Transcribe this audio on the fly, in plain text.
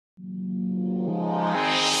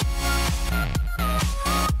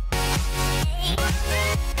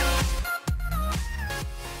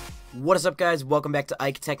What is up, guys? Welcome back to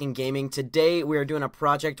Ike Tech and Gaming. Today we are doing a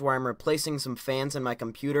project where I'm replacing some fans in my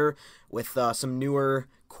computer with some newer,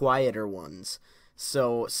 quieter ones.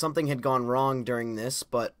 So something had gone wrong during this,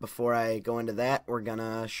 but before I go into that, we're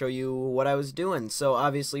gonna show you what I was doing. So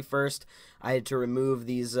obviously first I had to remove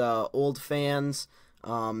these old fans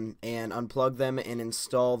and unplug them and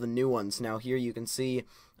install the new ones. Now here you can see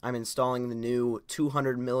I'm installing the new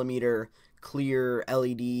 200mm clear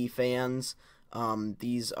LED fans.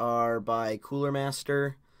 These are by Cooler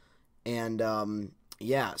Master, and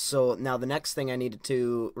yeah, so now the next thing I needed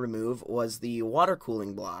to remove was the water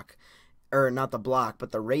cooling block, or not the block,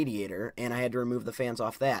 but the radiator, and I had to remove the fans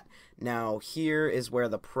off that. Now here is where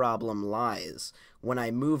the problem lies. When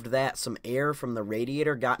I moved that, some air from the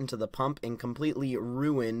radiator got into the pump and completely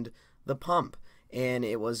ruined the pump, and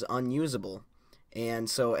it was unusable. And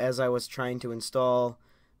so as I was trying to install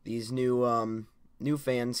these new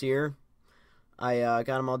fans here, I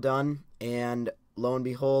got them all done, and lo and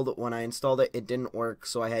behold, when I installed it, it didn't work,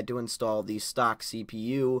 so I had to install the stock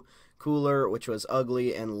CPU cooler, which was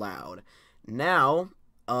ugly and loud. Now,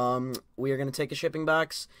 we are going to take a shipping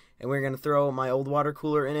box, and we're going to throw my old water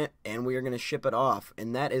cooler in it, and we are going to ship it off,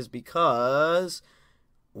 and that is because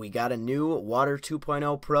we got a new Water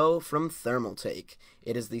 2.0 Pro from ThermalTake.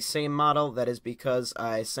 It is the same model. That is because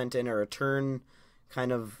I sent in a return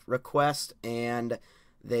kind of request, and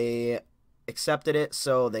they accepted it,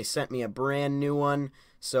 so they sent me a brand new one.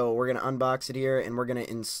 So we're gonna unbox it here and we're gonna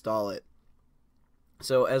install it.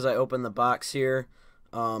 So as I open the box here,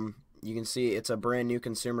 you can see it's a brand new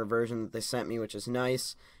consumer version that they sent me, which is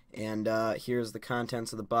nice. And here's the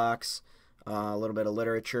contents of the box, a little bit of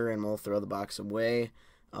literature, and we'll throw the box away.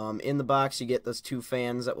 In the box you get those two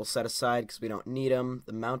fans that we'll set aside because we don't need them,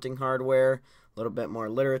 the mounting hardware, a little bit more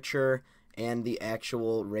literature, and the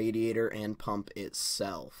actual radiator and pump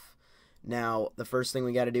itself. Now, the first thing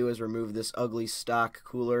we got to do is remove this ugly stock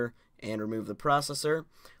cooler and remove the processor.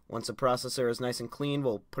 Once the processor is nice and clean,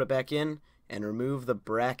 we'll put it back in and remove the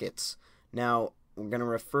brackets. Now, we're going to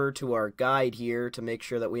refer to our guide here to make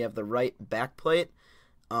sure that we have the right backplate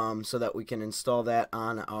so that we can install that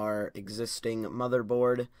on our existing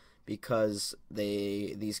motherboard, because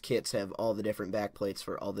these kits have all the different backplates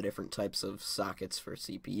for all the different types of sockets for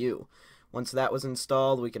CPU. Once that was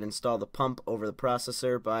installed, we can install the pump over the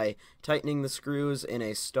processor by tightening the screws in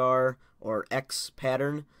a star or X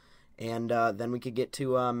pattern, and then we could get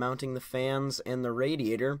to mounting the fans and the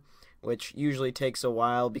radiator, which usually takes a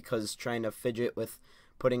while because trying to fidget with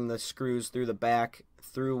putting the screws through the back,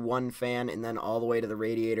 through one fan, and then all the way to the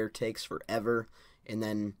radiator takes forever, and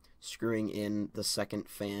then screwing in the second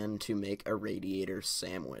fan to make a radiator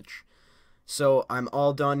sandwich. So I'm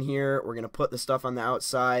all done here. We're going to put the stuff on the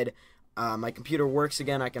outside. My computer works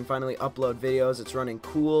again. I can finally upload videos. It's running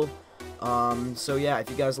cool. So yeah, if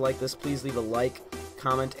you guys like this, please leave a like,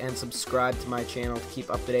 comment, and subscribe to my channel to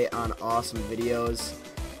keep up to date on awesome videos.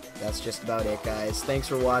 That's just about it, guys. Thanks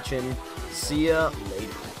for watching. See ya later.